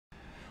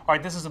All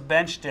right, this is a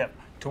bench dip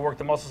to work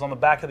the muscles on the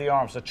back of the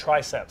arms, the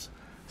triceps.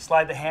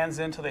 Slide the hands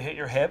in till they hit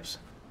your hips.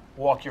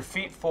 Walk your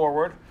feet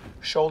forward,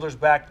 shoulders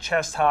back,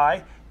 chest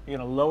high. You're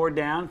gonna lower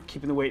down,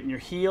 keeping the weight in your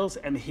heels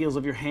and the heels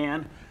of your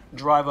hand.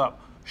 Drive up.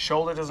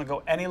 Shoulder doesn't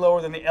go any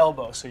lower than the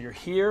elbow. So you're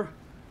here,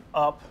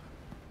 up,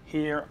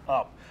 here,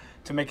 up.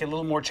 To make it a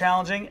little more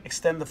challenging,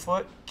 extend the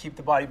foot, keep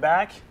the body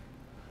back,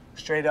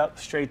 straight up,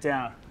 straight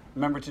down.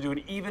 Remember to do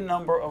an even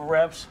number of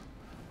reps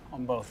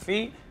on both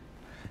feet,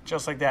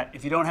 just like that.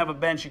 If you don't have a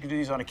bench, you can do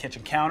these on a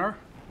kitchen counter.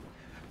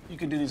 You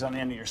can do these on the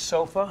end of your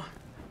sofa.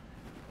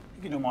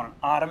 You can do them on an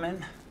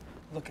ottoman.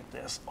 Look at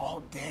this,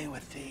 all day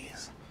with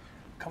these.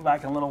 Come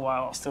back in a little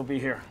while, I'll still be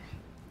here.